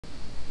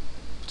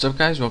What's up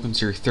guys, welcome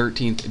to your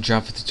 13th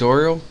Java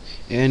tutorial,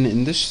 and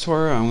in this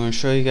tutorial I'm going to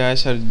show you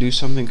guys how to do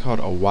something called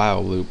a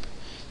while loop.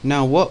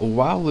 Now what a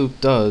while loop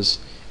does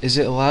is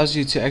it allows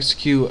you to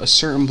execute a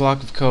certain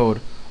block of code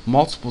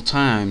multiple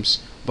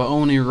times but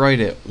only write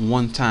it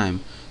one time.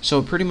 So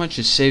it pretty much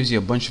just saves you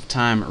a bunch of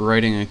time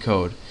writing a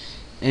code.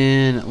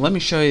 And let me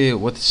show you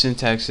what the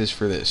syntax is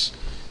for this.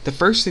 The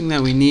first thing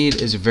that we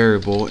need is a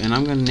variable, and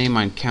I'm going to name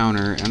mine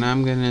counter, and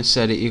I'm going to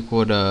set it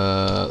equal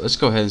to, let's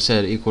go ahead and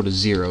set it equal to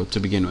 0 to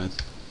begin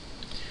with.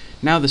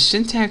 Now the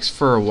syntax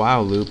for a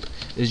while loop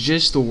is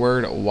just the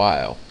word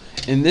while,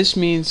 and this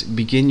means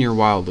begin your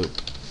while loop.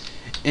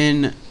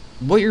 And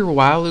what your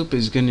while loop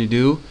is going to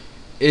do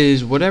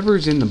is whatever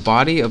is in the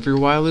body of your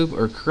while loop,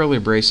 or curly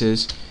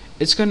braces,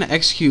 it's going to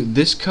execute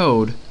this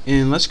code.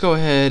 And let's go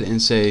ahead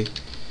and say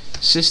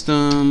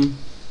system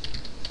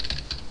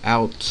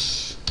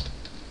out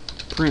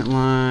print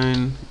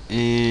line,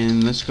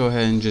 and let's go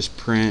ahead and just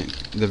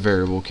print the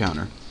variable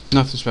counter.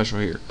 Nothing special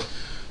here.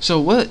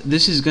 So what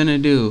this is going to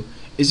do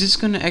is it's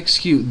going to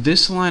execute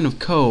this line of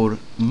code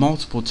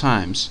multiple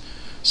times.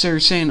 So you're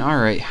saying,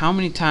 alright, how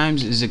many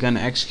times is it going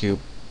to execute?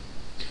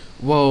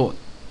 Well,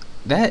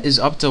 that is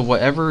up to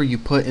whatever you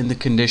put in the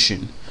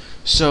condition.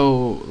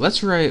 So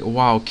let's write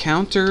while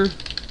counter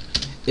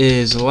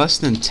is less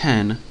than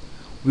 10,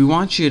 we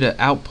want you to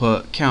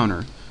output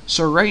counter.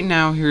 So right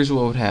now here's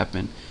what would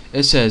happen.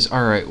 It says,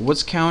 alright,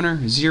 what's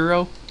counter?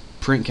 0,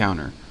 print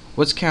counter.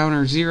 What's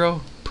counter?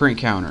 0, print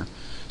counter.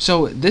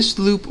 So this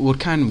loop would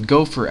kind of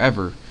go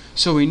forever.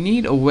 So we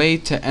need a way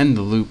to end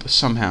the loop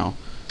somehow.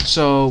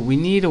 So we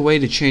need a way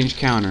to change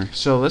counter.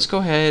 So let's go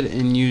ahead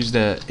and use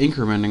the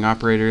incrementing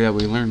operator that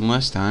we learned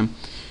last time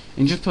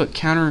and just put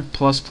counter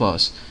plus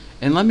plus.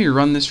 And let me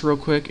run this real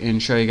quick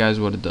and show you guys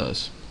what it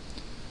does.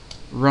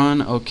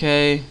 Run,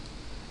 okay.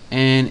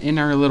 And in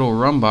our little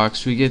run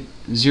box we get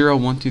 0,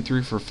 1, 2,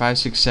 3, 4, 5,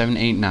 6, 7,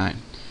 8, 9.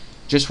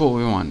 Just what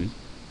we wanted.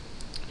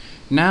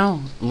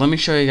 Now let me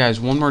show you guys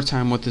one more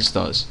time what this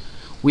does.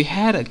 We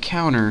had a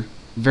counter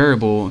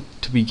variable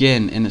to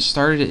begin and it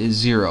started at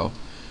 0.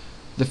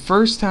 The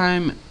first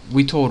time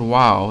we told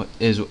while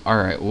is,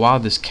 alright, while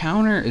this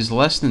counter is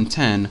less than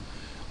 10,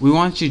 we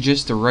want you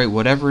just to write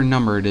whatever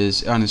number it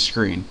is on the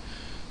screen.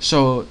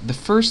 So the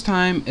first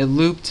time it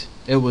looped,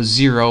 it was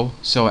 0,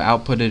 so it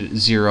outputted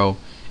 0,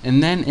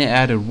 and then it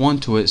added 1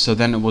 to it, so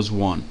then it was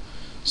 1.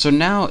 So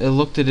now it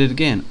looked at it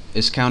again.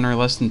 Is counter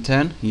less than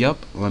 10?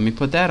 Yup, let me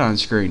put that on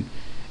screen.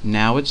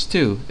 Now it's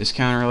 2. Is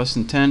counter less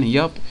than 10?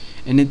 Yup.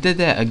 And it did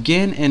that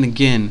again and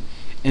again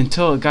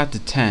until it got to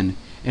 10.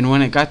 And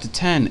when it got to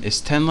 10, is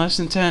 10 less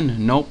than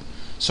 10? Nope.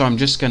 So I'm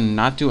just going to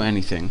not do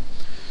anything.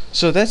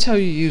 So that's how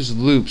you use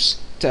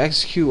loops to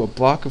execute a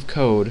block of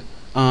code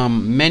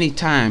many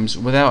times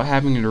without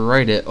having to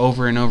write it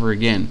over and over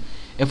again.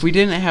 If we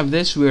didn't have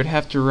this, we would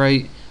have to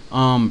write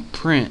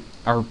print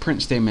our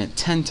print statement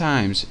 10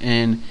 times,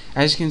 and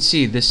as you can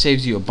see, this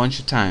saves you a bunch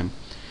of time.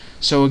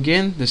 So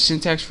again, the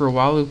syntax for a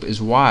while loop is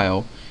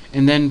while,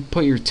 and then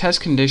put your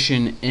test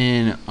condition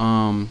in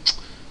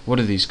what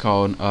are these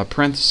called,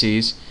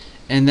 parentheses,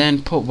 and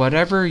then put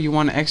whatever you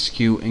want to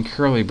execute in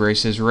curly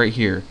braces right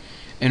here,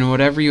 and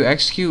whatever you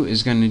execute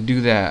is going to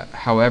do that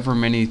however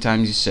many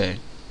times you say.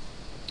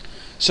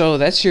 So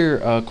that's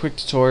your quick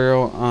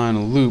tutorial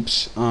on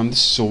loops.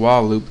 This is a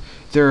while loop.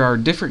 There are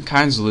different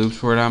kinds of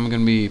loops where I'm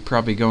going to be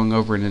probably going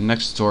over in the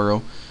next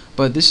tutorial,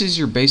 but this is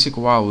your basic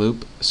while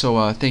loop.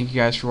 So thank you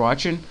guys for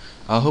watching.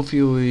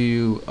 Hopefully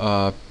you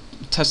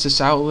test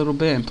this out a little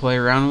bit and play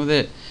around with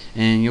it,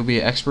 and you'll be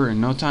an expert in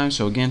no time.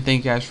 So again,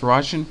 thank you guys for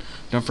watching.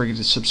 Don't forget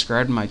to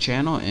subscribe to my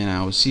channel, and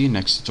I will see you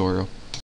next tutorial.